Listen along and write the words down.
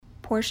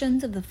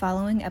Portions of the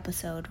following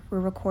episode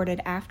were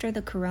recorded after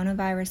the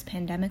coronavirus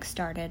pandemic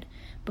started,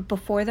 but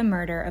before the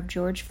murder of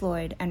George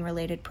Floyd and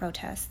related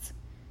protests.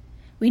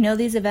 We know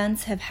these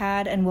events have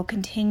had and will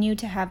continue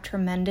to have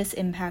tremendous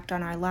impact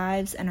on our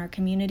lives and our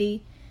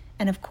community,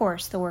 and of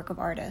course, the work of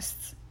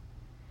artists.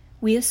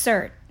 We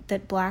assert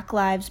that Black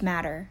Lives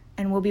Matter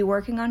and will be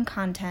working on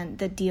content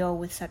that deal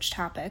with such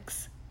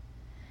topics.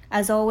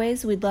 As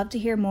always, we'd love to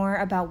hear more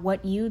about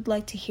what you'd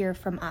like to hear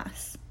from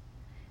us.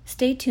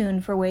 Stay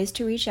tuned for ways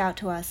to reach out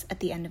to us at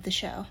the end of the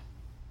show.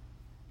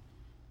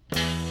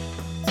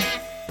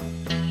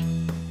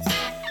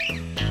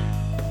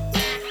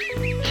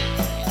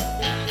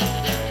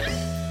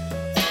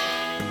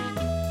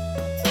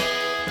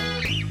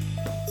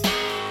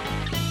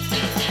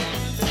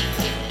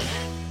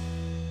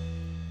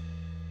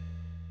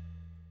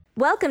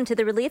 Welcome to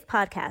the Relief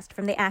Podcast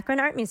from the Akron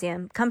Art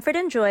Museum, Comfort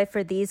and Joy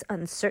for These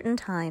Uncertain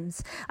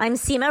Times. I'm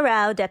Seema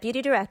Rao,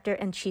 Deputy Director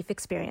and Chief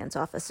Experience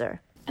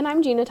Officer. And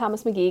I'm Gina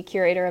Thomas-McGee,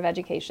 Curator of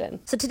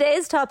Education. So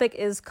today's topic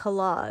is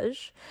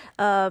collage.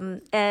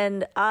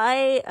 And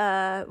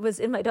I was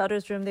in my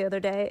daughter's room the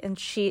other day, and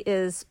she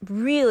is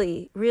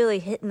really, really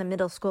hitting the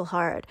middle school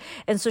hard.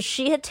 And so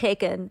she had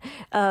taken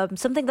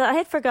something that I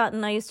had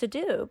forgotten I used to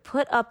do,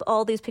 put up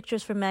all these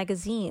pictures from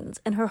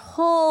magazines, and her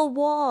whole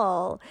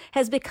wall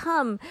has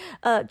become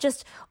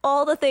just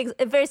all the things.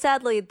 And very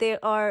sadly, they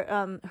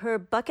are her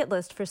bucket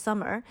list for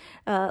summer,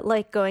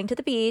 like going to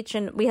the beach,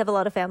 and we have a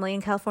lot of family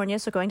in California,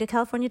 so going to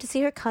California to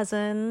see her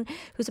cousin,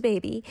 who's a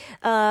baby.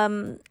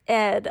 And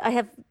I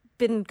have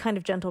been kind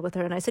of gentle with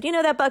her, and I said,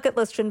 that bucket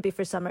list shouldn't be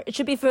for summer. It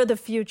should be for the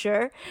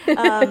future.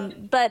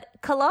 But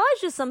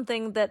collage is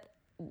something that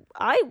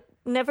I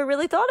never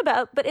really thought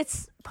about, but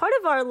it's part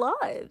of our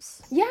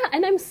lives. Yeah,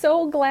 and I'm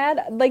so glad,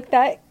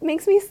 that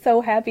makes me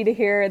so happy to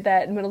hear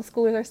that middle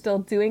schoolers are still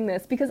doing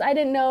this, because I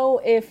didn't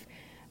know if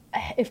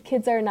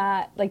kids are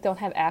not, don't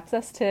have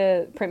access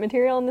to print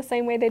material in the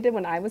same way they did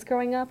when I was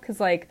growing up,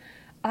 because,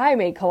 I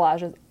made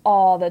collages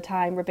all the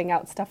time, ripping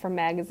out stuff from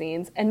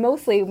magazines, and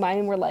mostly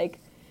mine were,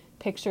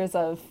 pictures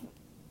of,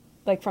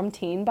 from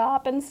Teen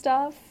Bop and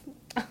stuff,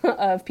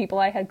 of people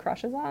I had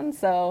crushes on,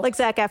 so... Like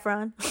Zac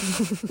Efron?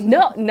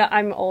 No,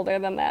 I'm older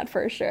than that,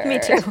 for sure. Me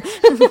too.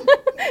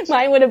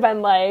 Mine would have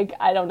been,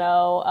 I don't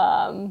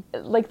know,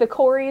 the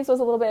Coreys was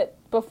a little bit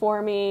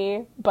before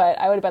me, but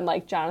I would have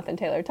been, Jonathan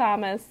Taylor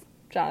Thomas,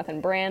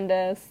 Jonathan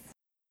Brandis...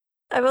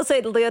 I will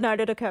say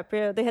Leonardo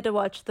DiCaprio, they had to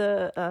watch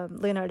the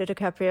Leonardo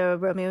DiCaprio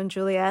Romeo and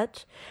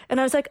Juliet. And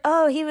I was like,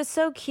 oh, he was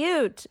so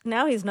cute.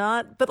 Now he's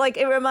not. But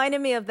it reminded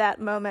me of that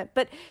moment.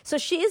 But so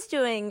she's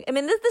doing,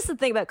 this is the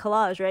thing about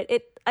collage,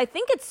 right? I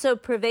think it's so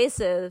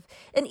pervasive.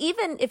 And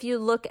even if you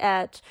look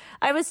at,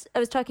 I was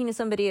talking to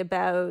somebody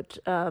about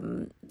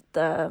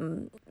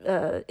the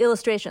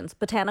illustrations,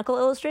 botanical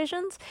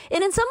illustrations.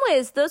 And in some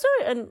ways, those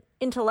are an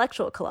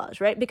intellectual collage,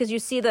 right? Because you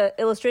see the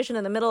illustration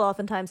in the middle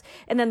oftentimes,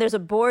 and then there's a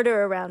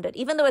border around it.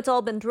 Even though it's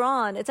all been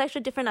drawn, it's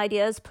actually different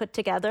ideas put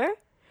together.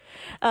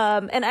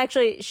 And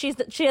actually, she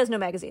has no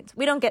magazines.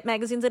 We don't get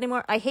magazines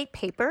anymore. I hate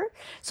paper,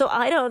 so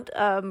I don't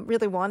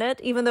really want it,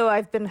 even though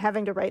I've been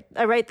having to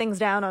write things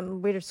down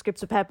on weird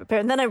scripts of paper,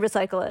 and then I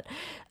recycle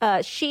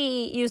it.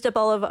 She used up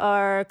all of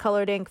our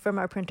colored ink from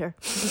our printer.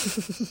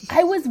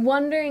 I was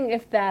wondering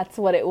if that's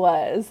what it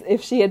was,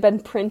 if she had been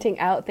printing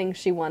out things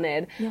she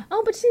wanted. Yeah.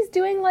 Oh, but she's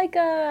doing what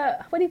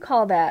do you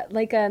call that?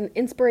 Like an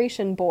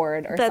inspiration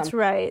board or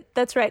something.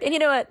 That's right. And you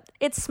know what?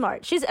 It's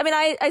smart.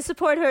 I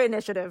support her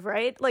initiative,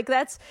 right?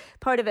 That's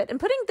part of it. And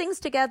putting things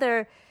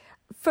together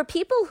for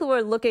people who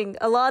are looking,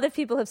 a lot of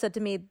people have said to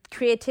me,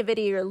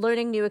 creativity or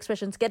learning new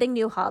expressions, getting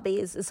new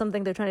hobbies is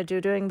something they're trying to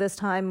do during this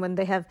time when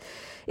they have,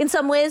 in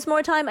some ways,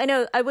 more time. I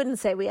know I wouldn't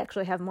say we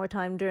actually have more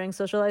time during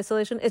social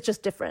isolation. It's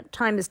just different.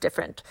 Time is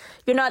different.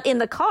 You're not in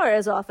the car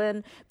as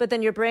often, but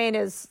then your brain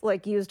is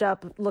used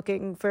up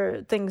looking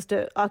for things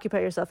to occupy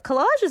yourself.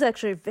 Collage is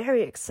actually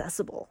very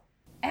accessible.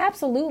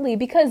 Absolutely,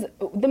 because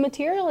the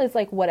material is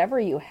whatever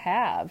you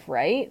have,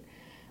 right?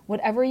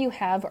 Whatever you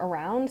have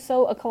around.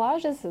 So a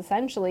collage is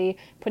essentially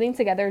putting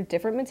together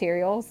different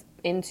materials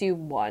into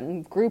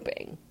one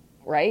grouping,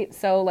 right?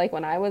 So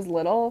when I was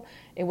little,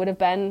 it would have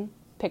been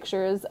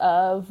pictures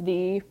of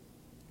the,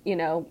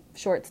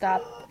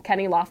 shortstop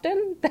Kenny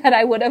Lofton that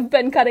I would have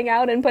been cutting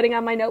out and putting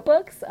on my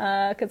notebooks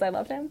because I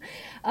loved him.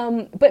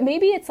 But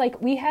maybe it's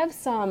we have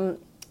some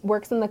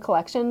works in the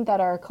collection that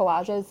are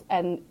collages,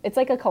 and it's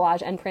a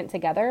collage and print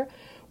together,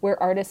 where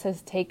artists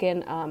has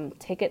taken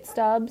ticket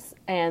stubs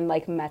and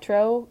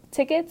Metro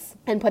tickets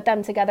and put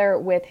them together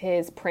with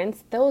his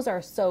prints. Those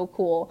are so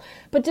cool.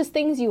 But just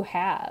things you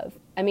have.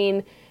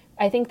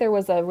 I think there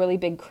was a really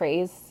big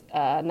craze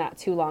not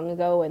too long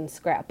ago in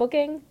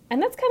scrapbooking,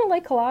 and that's kind of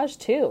like collage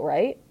too,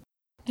 right?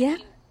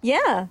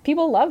 Yeah.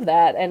 People love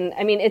that, and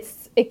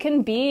it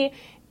can be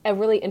a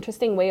really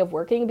interesting way of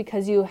working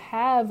because you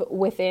have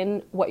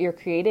within what you're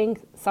creating,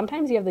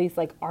 sometimes you have these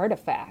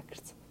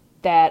artifacts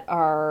that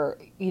are,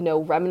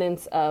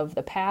 remnants of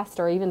the past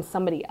or even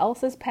somebody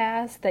else's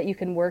past that you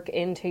can work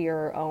into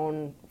your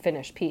own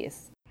finished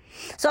piece.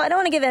 So I don't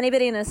want to give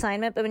anybody an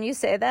assignment, but when you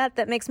say that,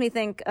 that makes me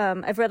think,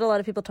 I've read a lot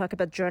of people talk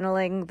about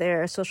journaling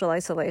their social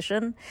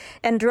isolation,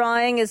 and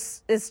drawing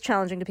is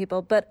challenging to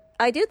people, but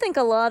I do think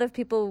a lot of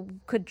people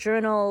could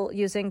journal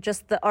using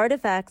just the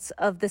artifacts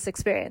of this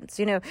experience.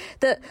 You know,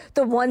 the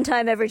one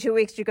time every 2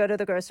 weeks you go to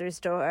the grocery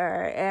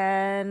store,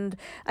 and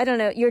I don't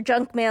know, your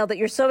junk mail that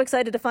you're so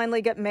excited to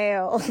finally get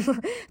mail,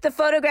 the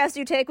photographs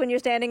you take when you're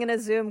standing in a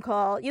Zoom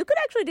call. You could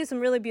actually do some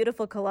really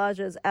beautiful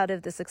collages out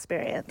of this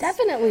experience.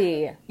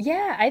 Definitely.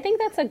 Yeah, I think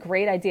that's a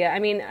great idea. I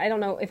mean, I don't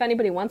know if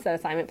anybody wants that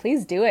assignment,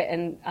 please do it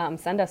and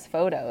send us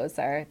photos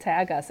or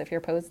tag us if you're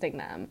posting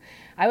them.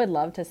 I would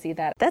love to see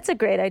that. That's a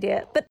great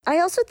idea. But I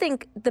also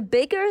think the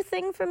bigger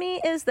thing for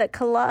me is that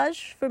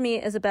collage for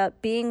me is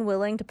about being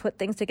willing to put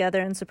things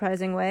together in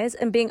surprising ways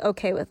and being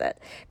okay with it.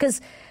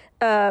 Because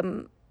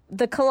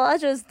the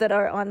collages that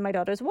are on my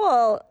daughter's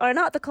wall are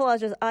not the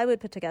collages I would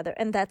put together,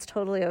 and that's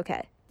totally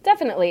okay.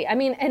 Definitely. I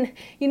mean, and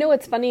you know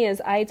what's funny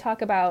is I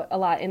talk about a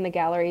lot in the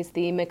galleries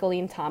the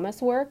Mickalene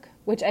Thomas work,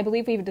 which I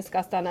believe we've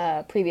discussed on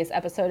a previous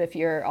episode if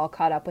you're all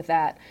caught up with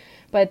that.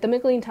 But the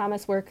Mickalene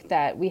Thomas work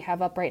that we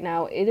have up right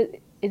now,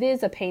 it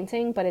is a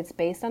painting, but it's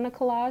based on a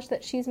collage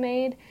that she's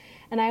made.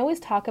 And I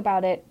always talk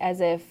about it as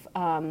if,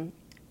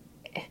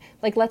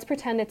 like, let's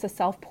pretend it's a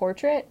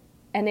self-portrait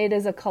and it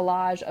is a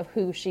collage of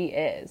who she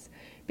is.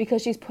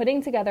 Because she's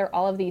putting together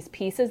all of these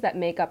pieces that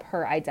make up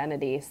her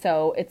identity.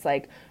 So it's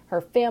like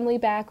her family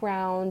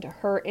background,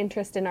 her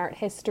interest in art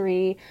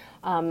history,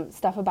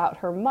 stuff about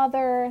her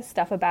mother,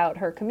 stuff about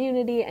her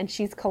community, and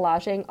she's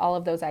collaging all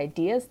of those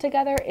ideas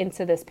together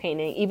into this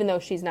painting, even though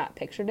she's not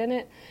pictured in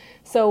it.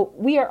 So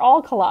we are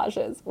all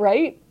collages,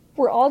 right?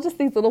 We're all just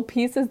these little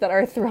pieces that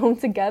are thrown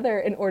together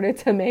in order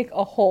to make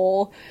a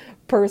whole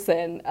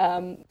person.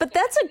 But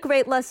that's a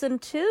great lesson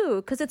too,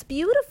 because it's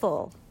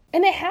beautiful.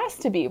 And it has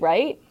to be,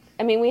 right?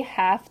 I mean, we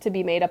have to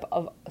be made up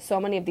of so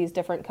many of these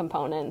different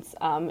components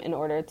in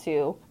order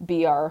to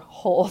be our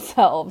whole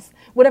selves,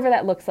 whatever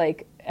that looks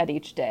like at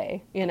each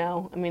day, you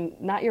know? I mean,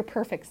 not your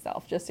perfect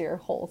self, just your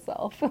whole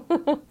self.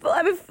 Well,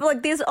 I mean,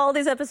 like all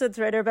these episodes,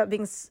 right, are about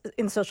being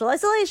in social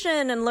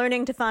isolation and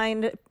learning to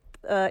find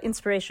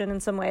inspiration in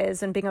some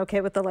ways and being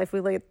okay with the life we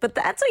lead. But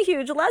that's a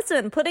huge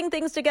lesson, putting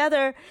things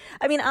together.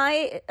 I mean,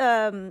 I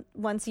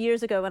once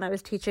years ago when I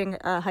was teaching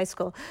high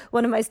school,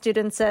 one of my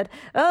students said,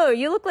 "Oh,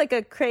 you look like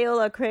a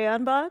Crayola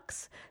crayon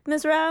box,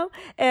 Ms. Rao."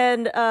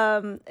 And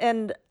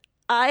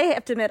I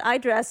have to admit, I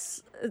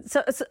dress.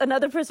 So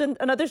another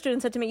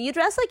student said to me, "You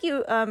dress like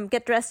you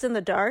get dressed in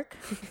the dark."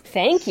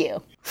 Thank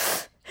you.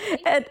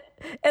 And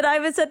I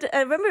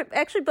remember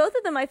actually both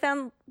of them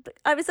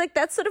I was like,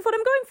 that's sort of what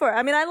I'm going for.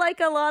 I mean, I like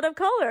a lot of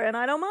color and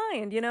I don't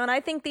mind, you know, and I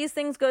think these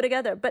things go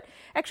together. But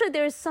actually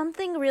there's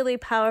something really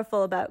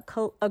powerful about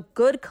a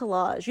good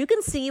collage. You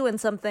can see when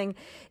something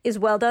is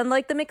well done,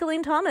 like the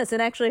Mickalene Thomas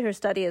and actually her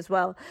study as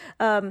well.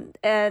 And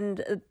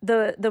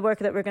the work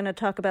that we're going to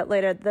talk about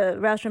later, the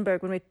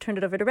Rauschenberg, when we turned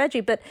it over to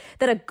Reggie, but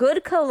that a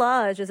good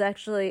collage is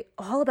actually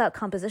all about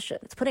composition.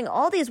 It's putting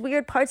all these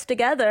weird parts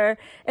together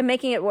and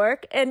making it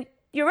work. And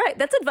you're right.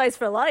 That's advice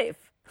for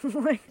life.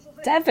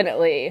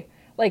 Definitely.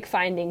 Like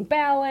finding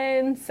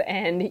balance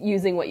and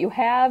using what you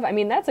have. I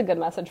mean, that's a good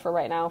message for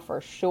right now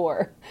for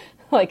sure.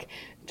 Like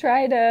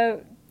try to,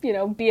 you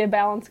know, be a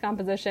balanced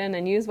composition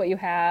and use what you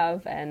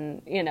have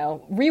and, you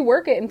know,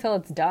 rework it until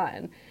it's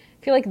done.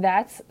 I feel like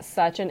that's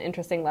such an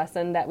interesting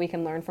lesson that we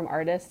can learn from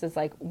artists is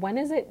like, when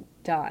is it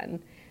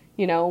done?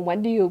 You know,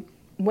 when do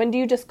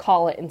you just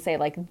call it and say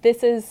like,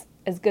 this is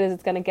as good as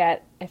it's going to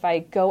get. If I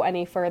go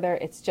any further,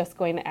 it's just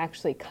going to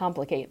actually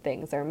complicate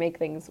things or make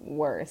things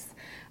worse.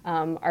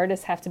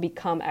 Artists have to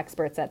become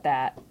experts at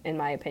that, in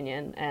my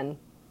opinion. And,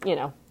 you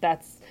know,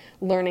 that's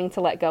learning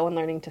to let go and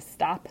learning to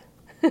stop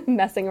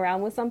messing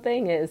around with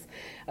something is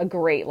a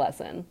great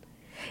lesson.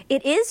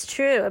 It is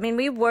true. I mean,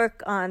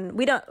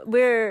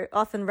 we're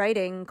often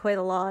writing quite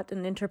a lot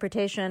in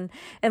interpretation.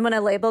 And when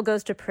a label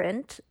goes to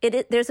print,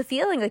 there's a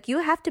feeling like you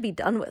have to be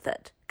done with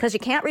it because you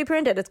can't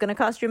reprint it. It's going to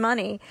cost you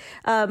money.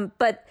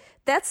 But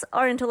that's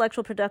our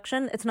intellectual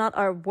production. It's not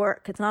our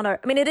work.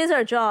 It is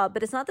our job,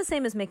 but it's not the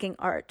same as making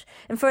art.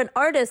 And for an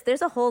artist,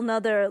 there's a whole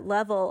nother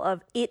level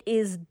of it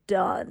is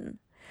done.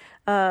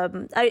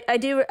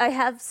 I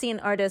have seen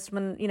artists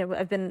when, you know,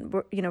 I've been,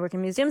 you know, working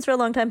in museums for a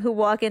long time who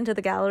walk into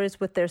the galleries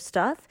with their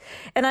stuff.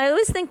 And I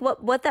always think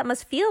what that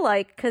must feel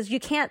like because you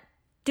can't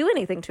do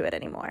anything to it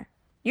anymore.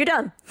 You're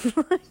done.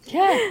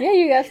 Yeah,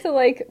 you have to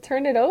like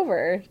turn it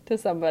over to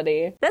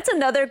somebody. That's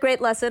another great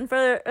lesson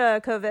for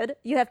COVID.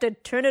 You have to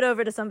turn it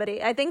over to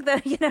somebody. I think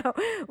that, you know,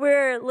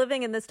 we're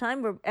living in this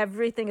time where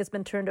everything has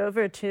been turned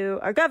over to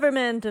our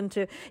government and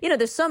to, you know,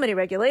 there's so many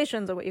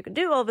regulations on what you can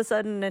do all of a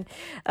sudden. And,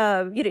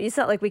 you know, it's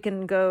not like we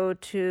can go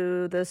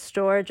to the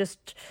store,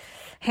 just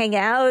hang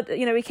out.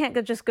 You know, we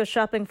can't just go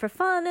shopping for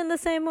fun in the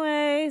same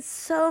way.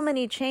 So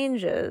many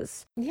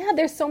changes. Yeah,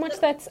 there's so much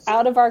that's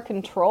out of our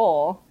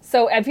control.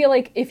 So I feel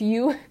like if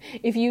you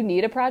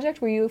need a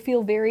project where you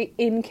feel very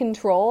in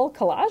control,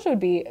 collage would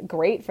be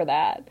great for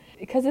that.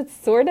 Because it's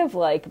sort of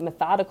like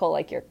methodical,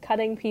 like you're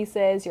cutting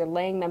pieces, you're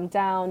laying them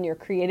down, you're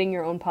creating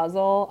your own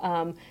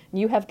puzzle.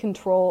 you have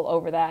control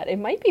over that. It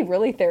might be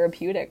really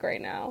therapeutic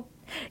right now.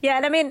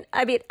 Yeah, and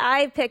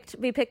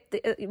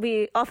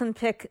we often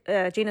pick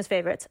Gina's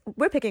favorites.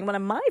 We're picking one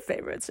of my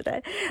favorites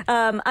today.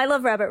 I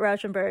love Robert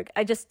Rauschenberg.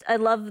 I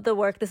love the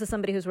work. This is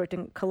somebody who's worked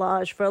in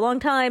collage for a long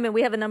time, and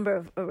we have a number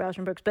of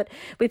Rauschenbergs, but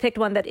we picked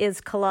one that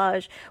is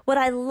collage. What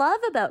I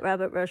love about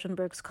Robert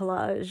Rauschenberg's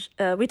collage,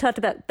 we talked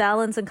about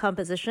balance and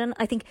composition.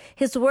 I think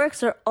his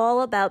works are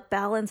all about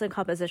balance and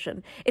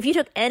composition. If you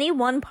took any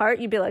one part,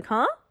 you'd be like,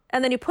 huh?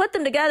 And then you put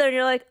them together, and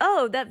you're like,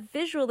 oh, that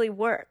visually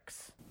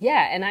works.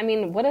 Yeah, and I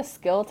mean, what a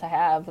skill to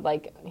have.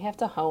 Like, you have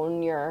to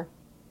hone your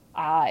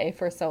eye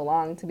for so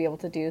long to be able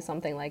to do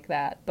something like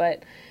that.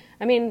 But,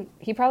 I mean,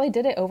 he probably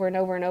did it over and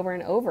over and over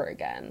and over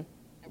again,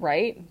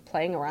 right?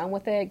 Playing around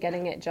with it,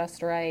 getting it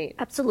just right.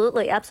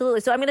 Absolutely,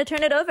 absolutely. So I'm going to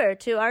turn it over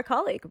to our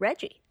colleague,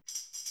 Reggie.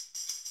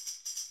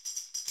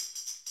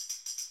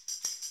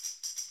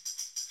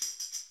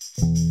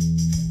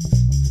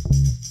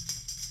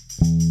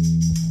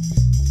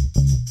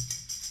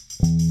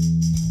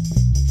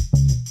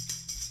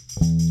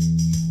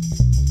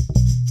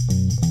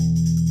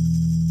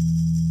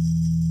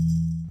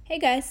 Hey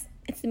guys,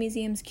 it's the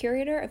museum's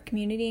curator of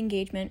community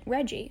engagement,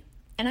 Reggie,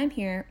 and I'm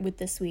here with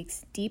this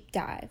week's deep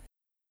dive.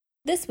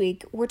 This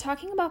week, we're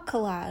talking about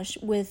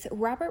collage with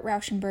Robert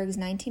Rauschenberg's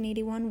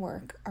 1981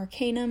 work,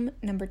 Arcanum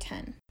No.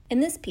 10. In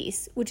this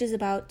piece, which is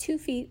about 2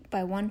 feet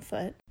by 1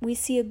 foot, we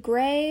see a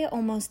gray,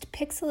 almost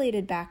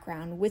pixelated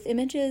background with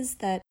images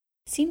that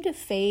seem to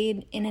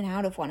fade in and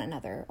out of one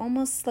another,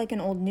 almost like an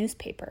old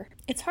newspaper.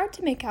 It's hard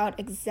to make out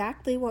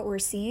exactly what we're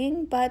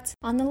seeing, but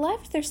on the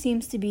left there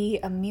seems to be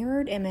a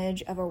mirrored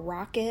image of a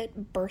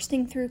rocket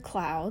bursting through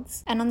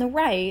clouds, and on the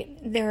right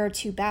there are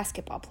 2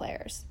 basketball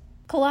players.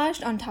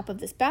 Collaged on top of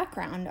this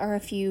background are a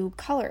few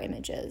color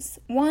images,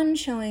 one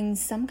showing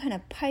some kind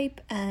of pipe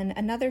and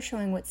another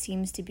showing what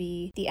seems to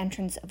be the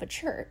entrance of a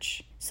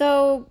church.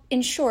 So,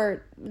 in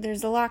short,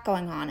 there's a lot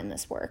going on in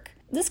this work.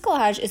 This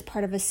collage is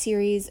part of a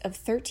series of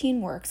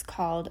 13 works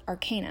called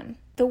Arcanum.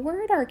 The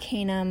word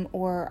arcanum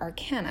or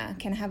arcana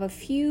can have a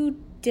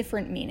few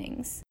different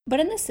meanings, but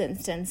in this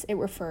instance it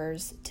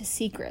refers to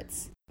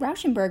secrets.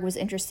 Rauschenberg was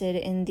interested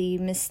in the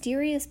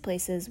mysterious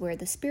places where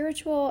the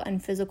spiritual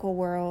and physical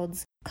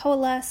worlds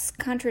coalesce,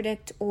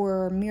 contradict,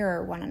 or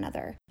mirror one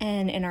another.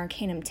 And in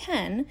Arcanum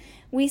 10,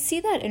 we see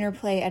that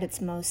interplay at its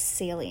most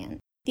salient.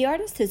 The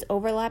artist has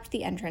overlapped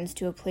the entrance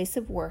to a place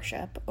of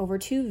worship over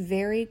 2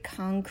 very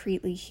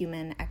concretely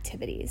human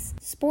activities: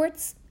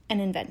 sports and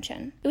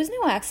invention. It was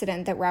no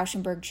accident that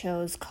Rauschenberg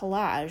chose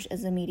collage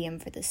as a medium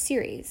for this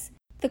series.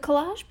 The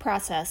collage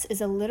process is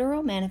a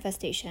literal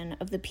manifestation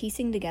of the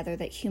piecing together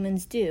that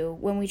humans do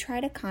when we try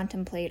to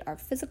contemplate our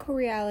physical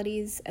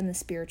realities and the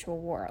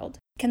spiritual world.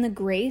 Can the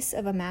grace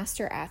of a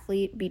master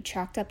athlete be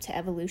chalked up to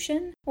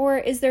evolution? Or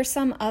is there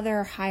some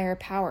other higher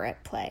power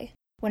at play?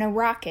 When a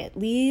rocket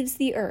leaves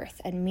the Earth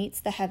and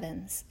meets the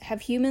heavens,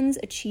 have humans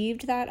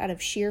achieved that out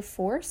of sheer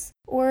force?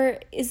 Or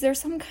is there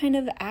some kind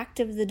of act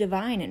of the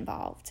divine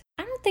involved?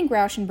 I don't think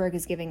Rauschenberg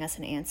is giving us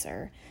an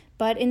answer,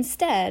 but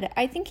instead,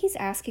 I think he's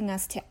asking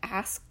us to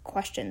ask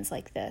questions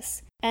like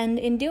this, and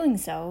in doing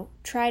so,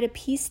 try to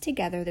piece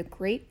together the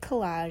great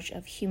collage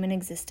of human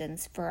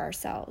existence for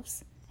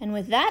ourselves. And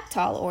with that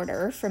tall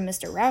order from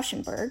Mr.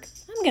 Rauschenberg,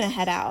 I'm gonna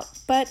head out,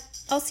 but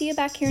I'll see you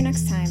back here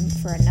next time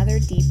for another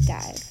deep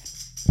dive.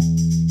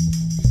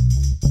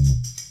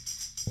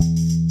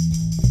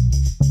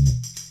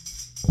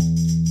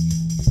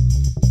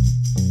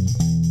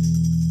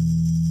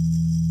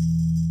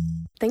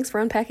 Thanks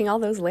for unpacking all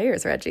those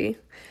layers, Reggie.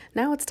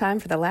 Now it's time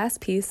for the last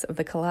piece of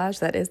the collage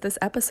that is this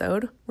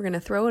episode. We're going to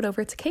throw it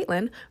over to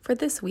Caitlin for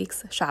this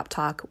week's Shop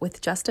Talk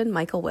with Justin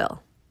Michael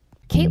Will.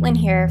 Caitlin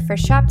here for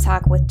Shop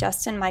Talk with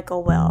Justin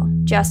Michael Will.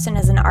 Justin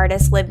is an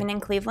artist living in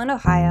Cleveland,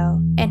 Ohio,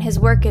 and his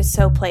work is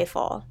so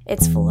playful.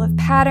 It's full of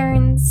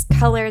patterns,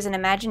 colors, and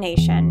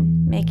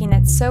imagination, making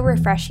it so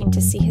refreshing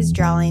to see his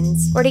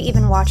drawings or to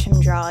even watch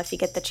him draw if you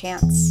get the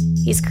chance.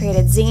 He's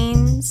created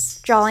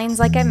zines, drawings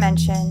like I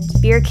mentioned,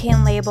 beer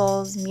can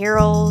labels,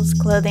 murals,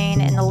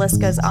 clothing, and the list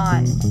goes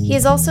on. He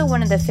is also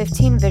one of the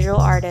 15 visual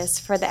artists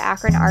for the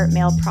Akron Art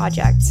Mail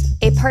Project,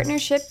 a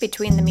partnership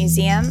between the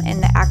museum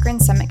and the Akron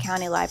Summit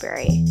County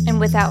Library. And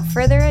without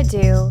further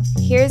ado,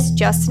 here's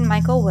Justin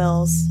Michael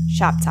Will's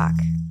Shop Talk.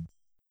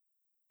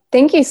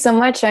 Thank you so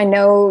much. I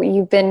know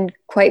you've been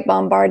quite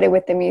bombarded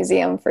with the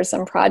museum for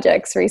some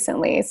projects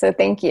recently, so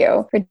thank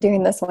you for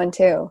doing this one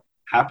too.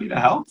 Happy to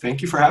help.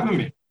 Thank you for having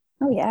me.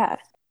 Oh, yeah.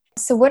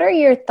 So what are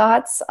your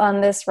thoughts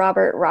on this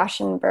Robert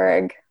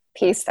Rauschenberg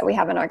piece that we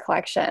have in our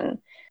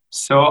collection?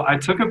 So I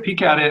took a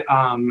peek at it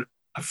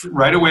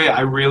right away.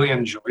 I really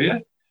enjoy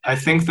it. I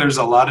think there's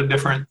a lot of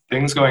different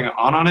things going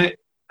on it.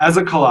 As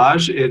a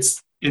collage,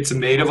 it's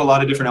made of a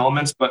lot of different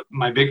elements, but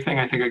my big thing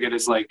I think I get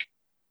is like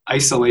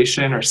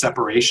isolation or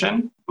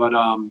separation, but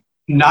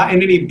not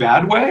in any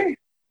bad way.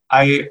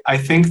 I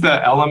think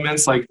the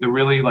elements, like the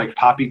really like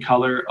poppy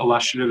color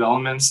illustrative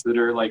elements that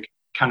are like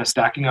kind of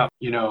stacking up,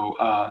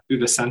 through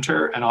the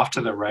center and off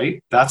to the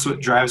right, that's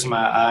what drives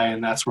my eye,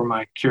 and that's where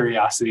my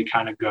curiosity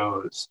kind of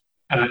goes.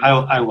 And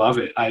I love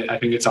it. I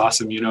think it's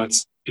awesome.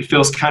 It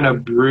feels kind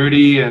of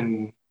broody,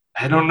 and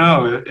I don't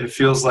know. It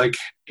feels like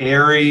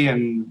airy,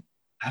 and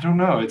I don't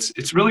know.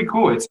 It's really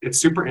cool. It's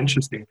super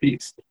interesting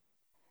piece.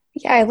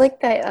 Yeah, I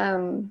like that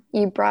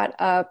you brought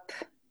up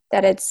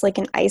that it's like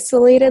an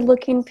isolated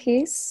looking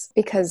piece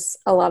because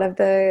a lot of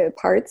the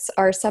parts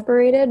are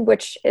separated,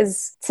 which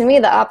is to me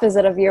the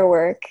opposite of your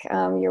work.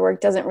 Your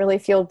work doesn't really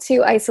feel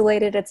too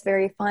isolated. It's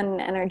very fun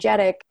and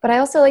energetic. But I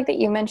also like that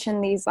you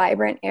mentioned these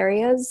vibrant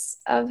areas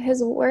of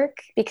his work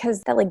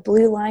because that like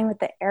blue line with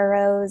the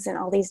arrows and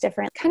all these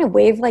different kind of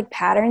wave-like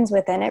patterns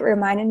within it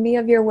reminded me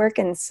of your work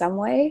in some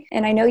way.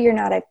 And I know you're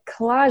not a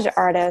collage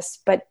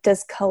artist, but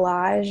does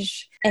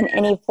collage in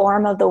any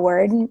form of the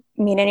word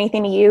mean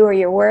anything to you or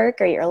your work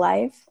or your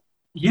life?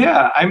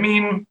 Yeah, I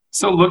mean,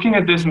 so looking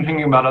at this and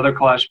thinking about other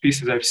collage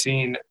pieces I've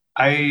seen,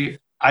 I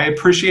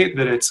appreciate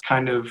that it's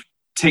kind of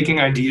taking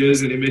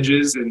ideas and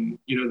images and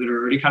that are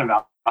already kind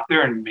of out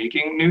there and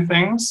making new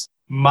things.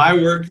 My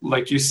work,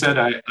 like you said,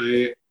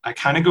 I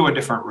kind of go a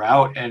different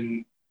route,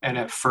 and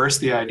at first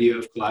the idea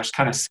of collage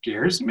kind of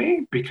scares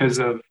me because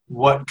of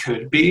what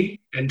could be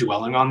and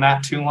dwelling on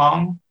that too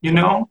long,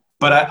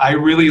 But I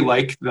really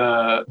like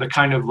the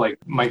kind of like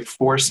might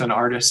force an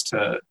artist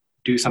to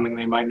do something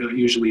they might not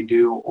usually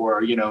do,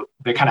 or,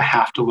 they kind of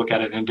have to look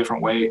at it in a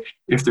different way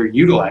if they're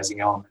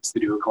utilizing elements to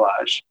do a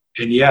collage.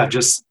 And yeah,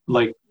 just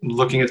like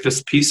looking at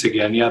this piece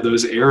again, yeah,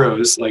 those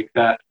arrows like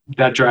that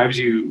drives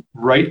you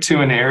right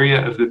to an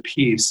area of the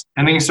piece.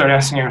 And then you start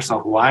asking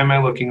yourself, why am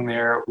I looking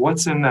there?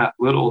 What's in that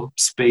little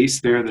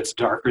space there that's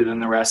darker than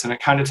the rest? And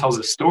it kind of tells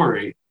a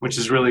story, which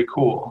is really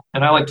cool.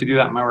 And I like to do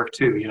that in my work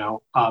too,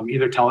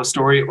 either tell a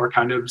story or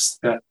kind of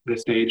set the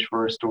stage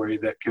for a story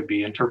that could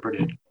be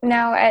interpreted.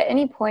 Now, at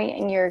any point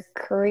in your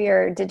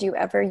career, did you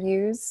ever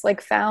use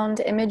like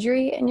found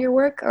imagery in your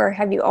work, or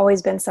have you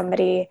always been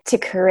somebody to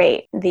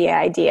create the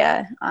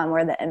idea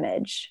or the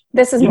image?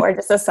 This is more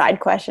just a side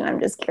question. I'm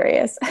just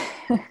curious.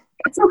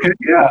 That's okay.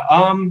 Yeah.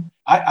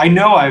 I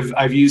know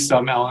I've used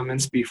some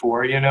elements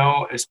before,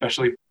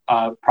 especially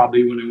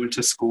probably when I went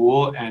to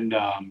school and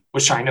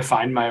was trying to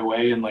find my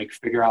way and like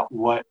figure out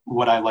what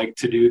I like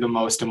to do the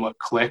most and what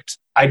clicked.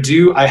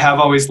 I have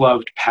always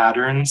loved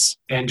patterns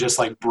and just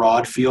like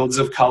broad fields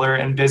of color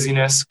and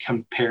busyness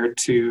compared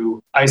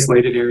to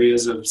isolated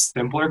areas of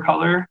simpler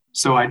color.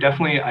 So I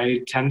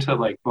tend to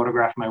like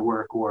photograph my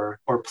work or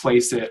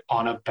place it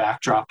on a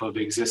backdrop of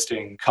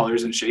existing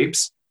colors and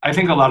shapes. I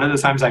think a lot of the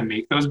times I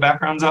make those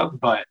backgrounds up,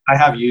 but I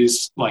have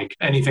used like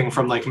anything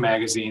from like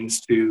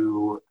magazines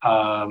to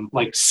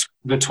like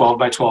the 12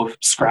 by 12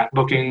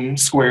 scrapbooking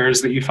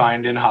squares that you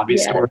find in hobby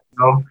stores.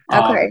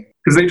 Okay.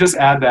 Because they just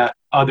add that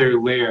other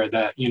layer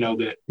that,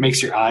 that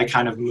makes your eye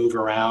kind of move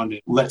around.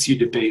 It lets you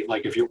debate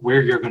like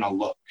where you're going to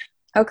look.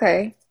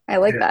 Okay. I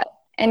like that.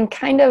 And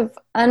kind of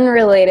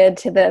unrelated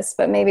to this,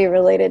 but maybe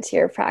related to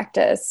your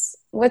practice,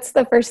 what's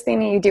the first thing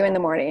that you do in the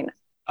morning?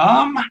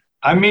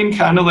 I mean,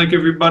 kind of like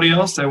everybody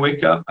else, I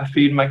wake up, I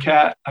feed my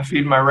cat, I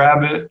feed my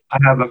rabbit, I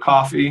have a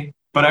coffee,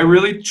 but I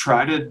really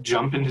try to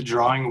jump into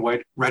drawing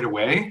right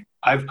away.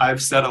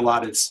 I've said a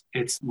lot,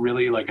 it's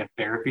really like a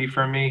therapy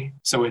for me.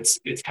 So it's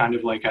kind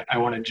of like I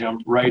want to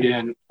jump right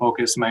in,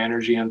 focus my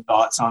energy and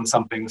thoughts on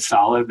something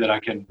solid that I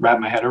can wrap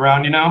my head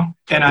around,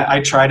 And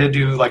I try to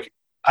do like,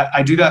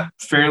 I do that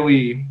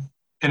fairly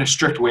in a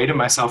strict way to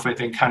myself, I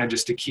think, kind of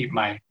just to keep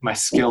my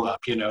skill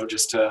up,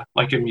 just to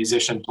like a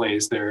musician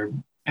plays their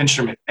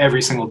instrument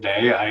every single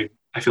day.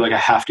 I feel like I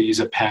have to use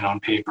a pen on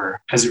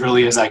paper as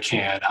early as I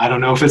can. I don't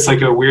know if it's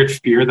like a weird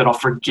fear that I'll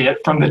forget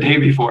from the day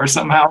before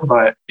somehow,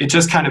 but it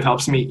just kind of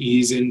helps me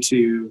ease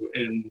into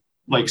and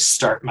like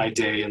start my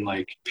day and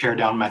like pare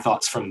down my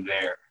thoughts from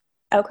there.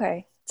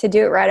 Okay. To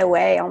do it right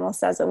away,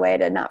 almost as a way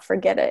to not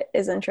forget it,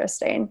 is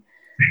interesting.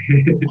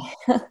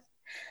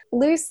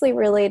 Loosely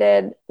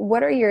related,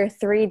 what are your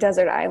 3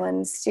 desert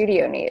island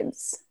studio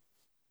needs?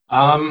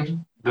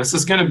 This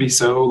is going to be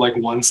so like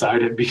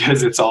one-sided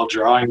because it's all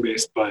drawing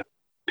based, but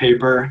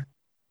paper,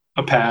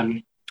 a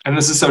pen, and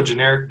this is so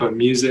generic, but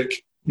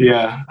music.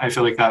 Yeah, I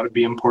feel like that would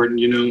be important,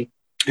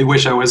 I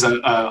wish I was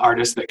a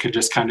artist that could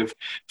just kind of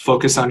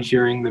focus on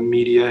hearing the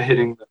media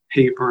hitting the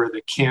paper or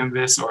the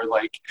canvas or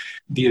like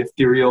the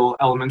ethereal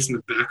elements in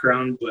the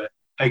background. But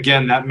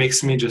again, that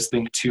makes me just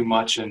think too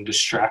much and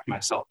distract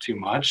myself too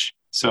much.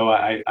 So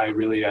I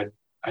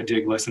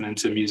dig listening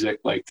to music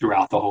like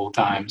throughout the whole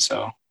time.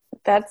 So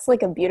that's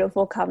like a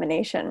beautiful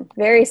combination.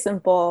 Very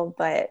simple,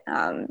 but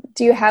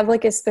do you have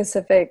like a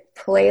specific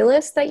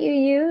playlist that you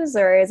use,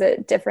 or is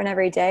it different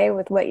every day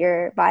with what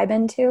you're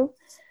vibing to?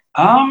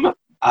 I'm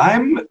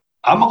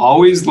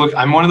always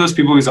I'm one of those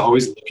people who's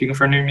always looking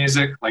for new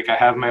music. Like I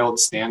have my old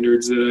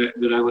standards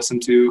that I listen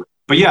to.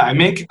 But yeah,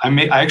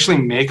 I actually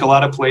make a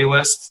lot of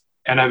playlists,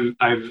 and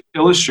I've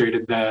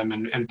illustrated them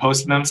and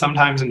posted them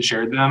sometimes and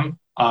shared them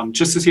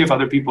just to see if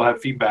other people have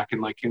feedback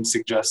and like can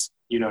suggest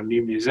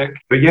new music.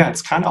 But yeah,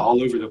 it's kind of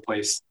all over the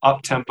place.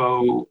 Up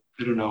tempo,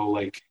 I don't know,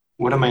 like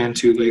what am I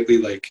into lately?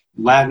 Like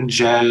Latin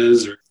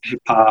jazz or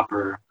hip hop,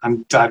 or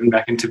I'm diving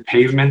back into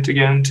Pavement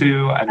again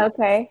too.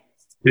 Okay.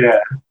 Yeah.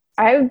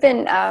 I've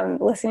been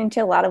listening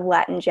to a lot of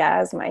Latin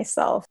jazz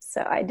myself,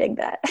 so I dig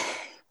that.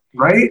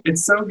 Right?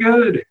 It's so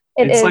good.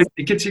 It's like,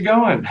 it gets you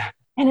going.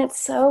 And it's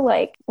so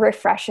like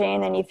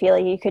refreshing, and you feel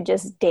like you could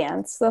just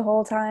dance the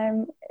whole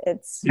time.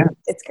 It's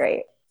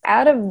great.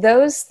 Out of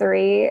those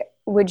three,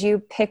 would you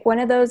pick one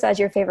of those as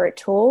your favorite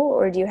tool,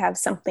 or do you have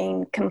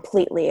something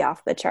completely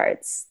off the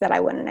charts that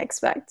I wouldn't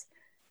expect?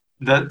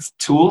 That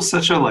tool's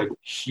such a like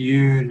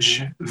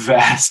huge,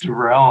 vast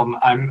realm.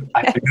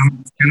 I think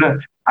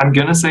I'm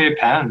gonna say a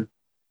pen.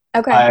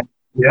 Okay.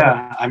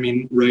 I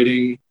mean,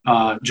 writing,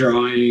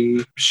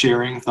 drawing,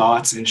 sharing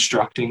thoughts,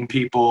 instructing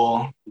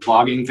people,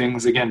 vlogging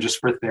things, again, just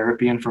for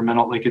therapy and for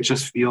mental, like it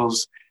just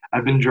feels,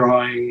 I've been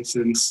drawing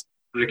since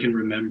I can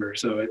remember.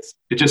 So it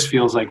just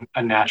feels like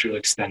a natural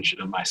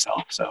extension of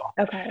myself. So.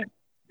 Okay.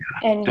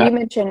 And you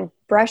mentioned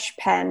brush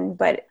pen,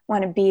 but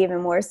want to be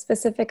even more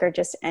specific, or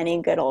just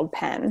any good old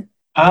pen?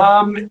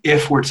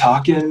 If we're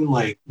talking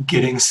like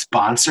getting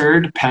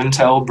sponsored,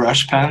 Pentel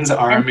brush pens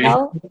are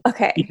amazing.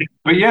 Okay.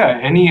 But yeah,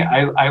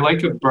 I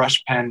like a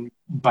brush pen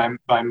by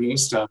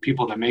most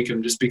people that make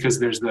them, just because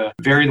there's the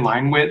very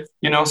line width,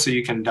 so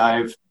you can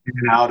dive in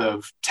and out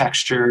of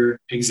texture,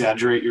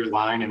 exaggerate your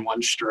line in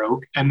one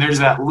stroke. And there's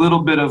that little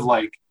bit of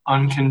like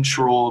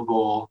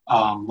uncontrollable,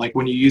 like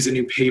when you use a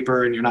new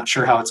paper and you're not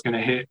sure how it's going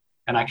to hit.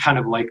 And I kind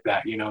of like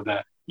that,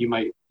 that you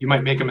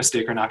might make a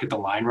mistake or not get the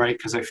line right,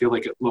 because I feel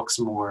like it looks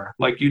more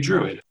like you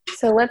drew it.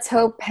 So let's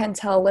hope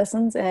Pentel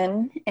listens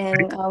in,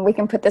 and we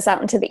can put this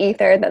out into the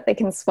ether that they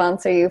can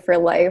sponsor you for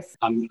life.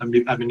 I've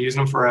been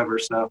using them forever,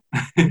 so.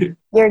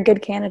 You're a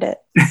good candidate.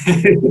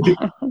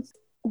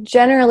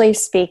 Generally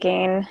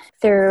speaking,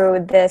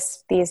 through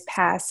these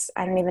past,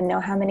 I don't even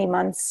know how many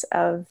months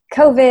of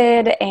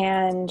COVID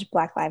and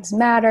Black Lives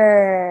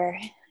Matter,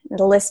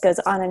 the list goes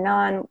on and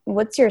on.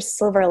 What's your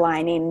silver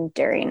lining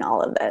during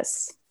all of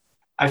this?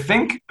 I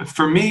think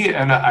for me,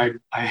 and I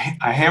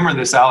hammer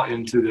this out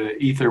into the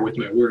ether with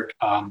my work,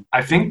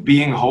 I think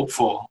being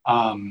hopeful,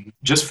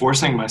 just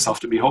forcing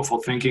myself to be hopeful,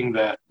 thinking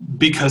that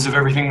because of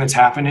everything that's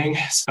happening,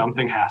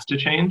 something has to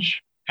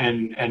change.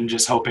 And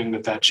just hoping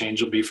that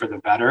change will be for the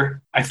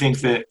better. I think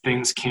that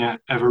things can't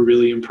ever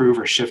really improve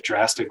or shift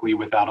drastically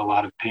without a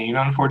lot of pain,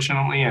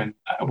 unfortunately. And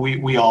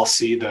we all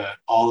see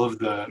all of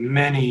the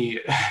many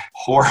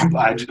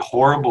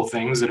horrible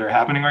things that are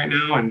happening right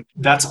now. And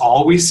that's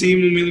all we see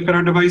when we look at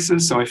our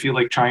devices. So I feel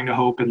like trying to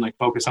hope and like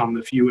focus on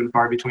the few and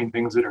far between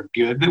things that are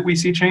good that we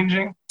see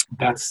changing.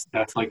 That's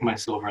like my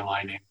silver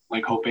lining,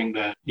 like hoping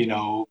that,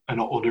 an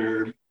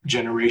older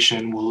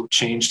generation will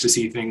change to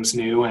see things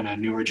new, and a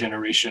newer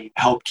generation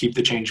help keep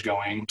the change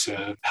going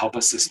to help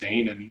us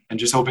sustain, and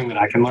just hoping that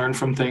I can learn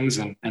from things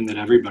and that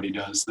everybody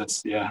does.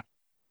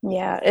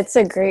 Yeah, it's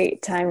a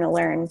great time to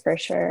learn for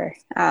sure,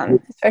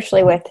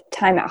 especially with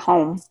time at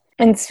home.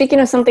 And speaking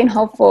of something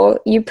hopeful,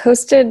 you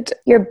posted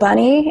your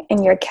bunny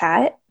and your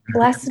cat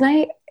last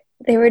night.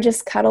 They were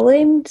just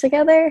cuddling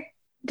together.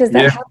 Does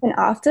that happen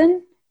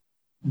often?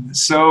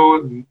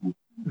 So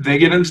they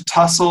get into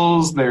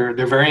tussles. They're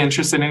very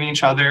interested in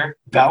each other.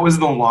 That was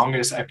the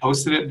longest. I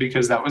posted it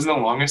because that was the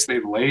longest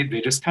they've laid.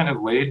 They just kind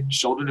of laid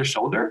shoulder to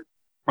shoulder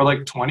for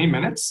like 20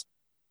 minutes.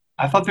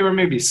 I thought they were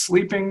maybe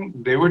sleeping.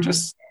 They were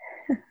just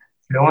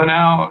chilling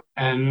out,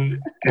 and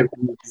it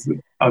was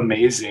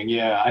amazing.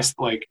 Yeah, I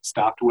like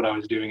stopped what I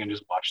was doing and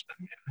just watched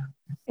them.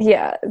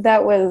 Yeah,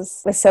 that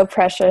was so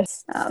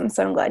precious.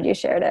 So I'm glad you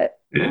shared it.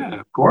 Yeah,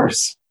 of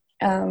course.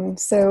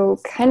 So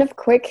kind of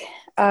quick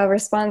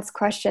response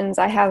questions.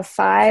 I have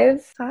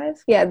five.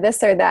 Yeah,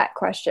 this or that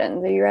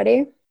questions. Are you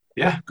ready?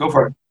 Yeah, go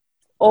for it.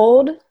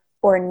 Old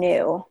or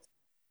new?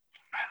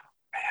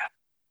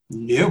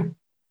 Man.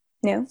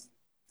 New?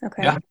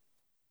 Okay. Yeah.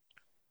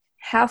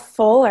 Half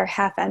full or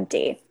half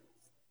empty?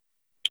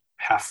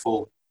 Half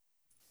full.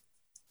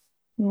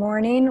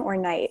 Morning or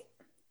night?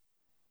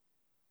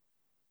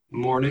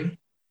 Morning,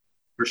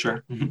 for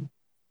sure.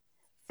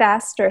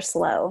 Fast or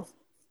slow?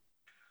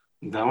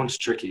 That one's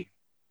tricky.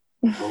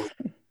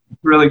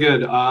 Really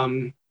good.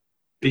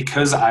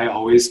 Because I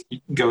always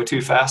go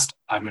too fast,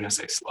 I'm going to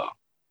say slow.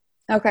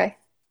 Okay.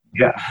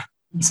 Yeah.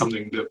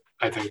 Something that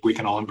I think we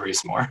can all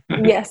embrace more.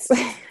 Yes.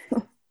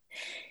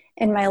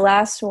 And my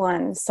last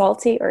one,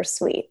 salty or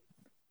sweet?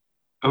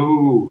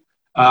 Oh,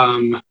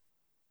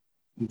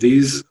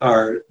 these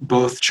are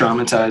both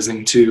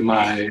traumatizing to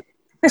my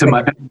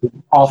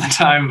all the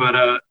time,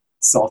 but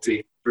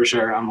salty for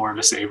sure. I'm more of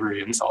a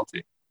savory and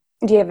salty.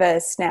 Do you have a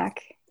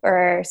snack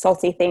or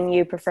salty thing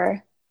you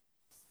prefer?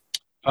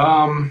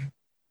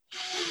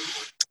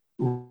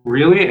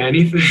 Really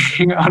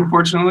anything,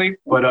 unfortunately.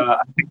 But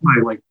I think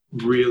my like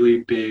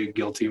really big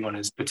guilty one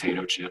is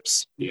potato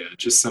chips. Yeah,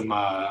 just some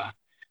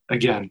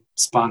again,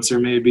 sponsor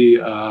maybe.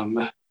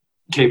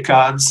 Cape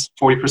Cod's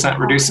 40%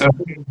 reduced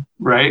sodium,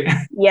 right?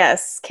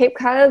 Yes, Cape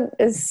Cod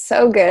is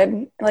so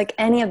good. Like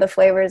any of the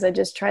flavors, I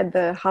just tried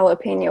the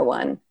jalapeno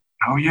one.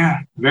 Oh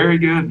yeah, very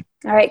good.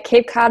 All right,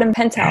 Cape Cod and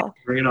Pentel.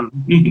 Bring it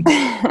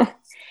on.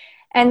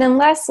 And then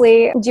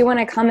lastly, do you want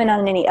to comment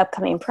on any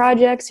upcoming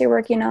projects you're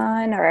working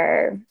on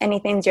or any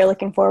things you're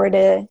looking forward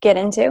to get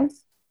into?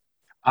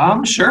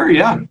 Sure,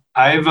 yeah.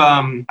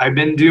 I've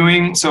been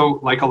doing so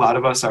like a lot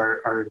of us,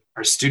 our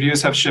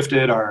studios have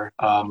shifted, our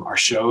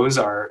shows,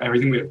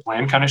 everything we had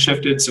planned kind of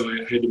shifted. So I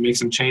had to make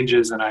some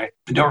changes, and I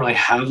don't really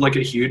have like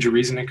a huge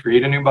reason to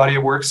create a new body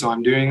of work. So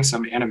I'm doing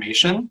some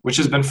animation, which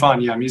has been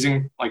fun. Yeah, I'm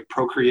using like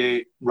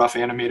Procreate, Rough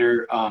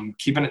Animator,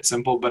 keeping it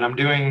simple, but I'm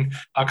doing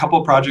a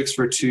couple projects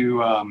for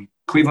two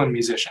Cleveland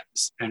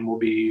musicians, and we'll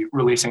be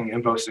releasing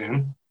info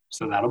soon.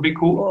 So that'll be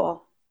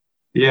cool.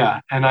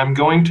 Yeah, and I'm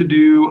going to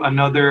do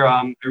another,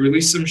 I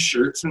released some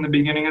shirts in the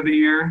beginning of the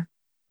year,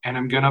 and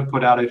I'm going to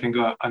put out, I think,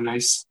 a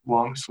nice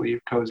long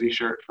sleeve cozy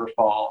shirt for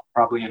fall,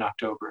 probably in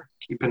October.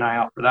 Keep an eye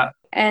out for that.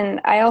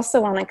 And I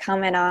also want to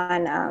comment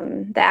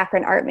on the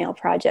Akron Art Mail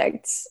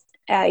project.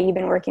 You've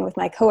been working with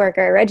my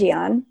coworker, Reggie,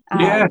 on.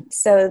 Yeah.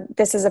 So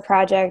this is a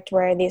project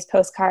where these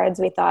postcards,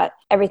 we thought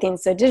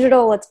everything's so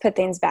digital, let's put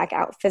things back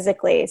out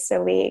physically.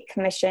 So we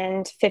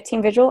commissioned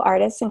 15 visual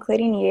artists,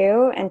 including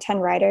you, and 10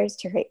 writers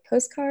to create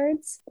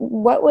postcards.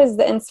 What was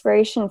the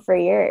inspiration for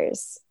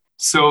yours?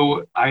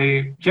 So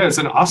it's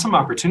an awesome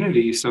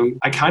opportunity. So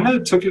I kind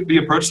of took the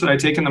approach that I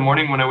take in the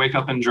morning when I wake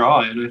up and draw.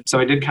 And so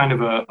I did kind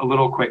of a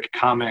little quick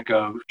comic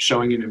of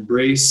showing an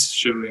embrace,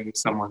 showing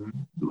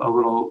someone, a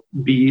little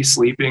bee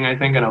sleeping, I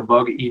think, and a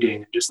bug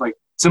eating, just like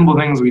simple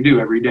things we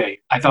do every day.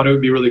 I thought it would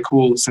be really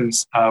cool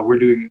since I was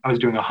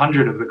doing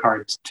 100 of the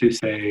cards to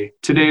say,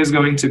 today is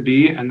going to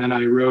be, and then I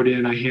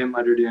hand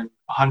lettered in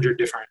 100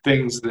 different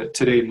things that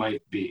today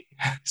might be.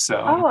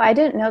 So. Oh, I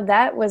didn't know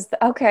that was,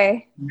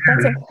 okay.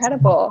 That's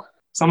incredible.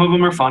 Some of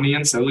them are funny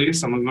and silly.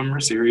 Some of them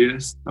are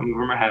serious. Some of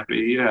them are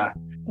happy. Yeah.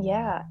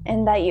 Yeah.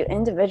 And that you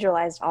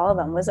individualized all of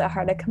them. Was it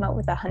hard to come up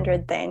with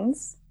 100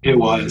 things? It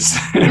was.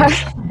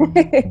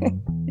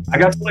 I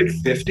got to like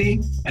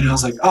 50 and I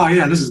was like, oh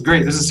yeah, this is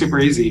great. This is super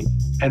easy.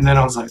 And then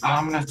I was like, oh,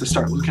 I'm going to have to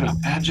start looking up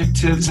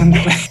adjectives and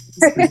things.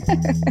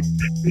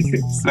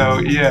 So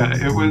yeah,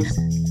 it was,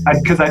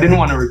 because I didn't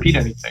want to repeat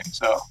anything.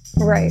 So.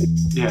 Right.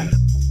 Yeah.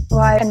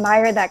 Well, I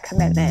admire that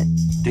commitment.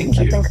 Thank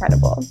you. That's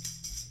incredible.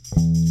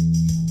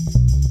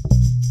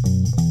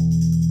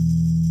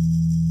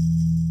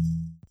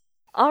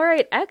 All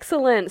right,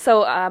 excellent.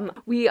 So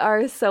we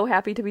are so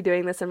happy to be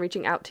doing this and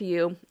reaching out to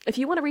you. If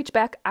you want to reach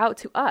back out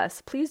to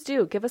us, please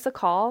do. Give us a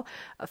call.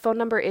 Phone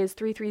number is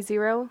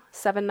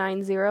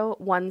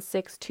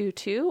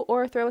 330-790-1622,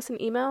 or throw us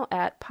an email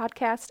at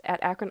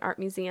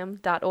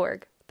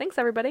podcast@akronartmuseum.org. Thanks,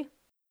 everybody.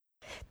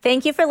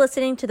 Thank you for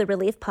listening to the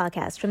Relief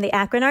Podcast from the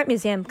Akron Art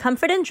Museum.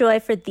 Comfort and joy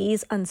for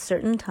these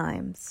uncertain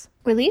times.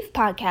 Relief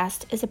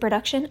Podcast is a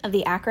production of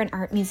the Akron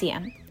Art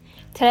Museum.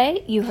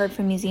 Today, you heard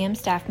from museum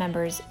staff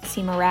members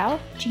Seema Rao,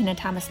 Gina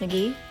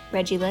Thomas-McGee,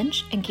 Reggie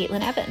Lynch, and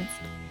Caitlin Evans,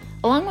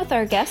 along with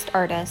our guest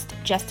artist,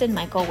 Justin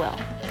Michael Will.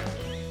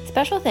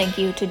 Special thank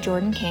you to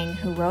Jordan King,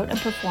 who wrote and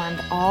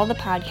performed all the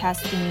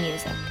podcast theme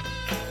music.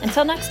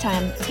 Until next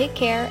time, take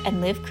care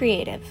and live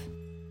creative.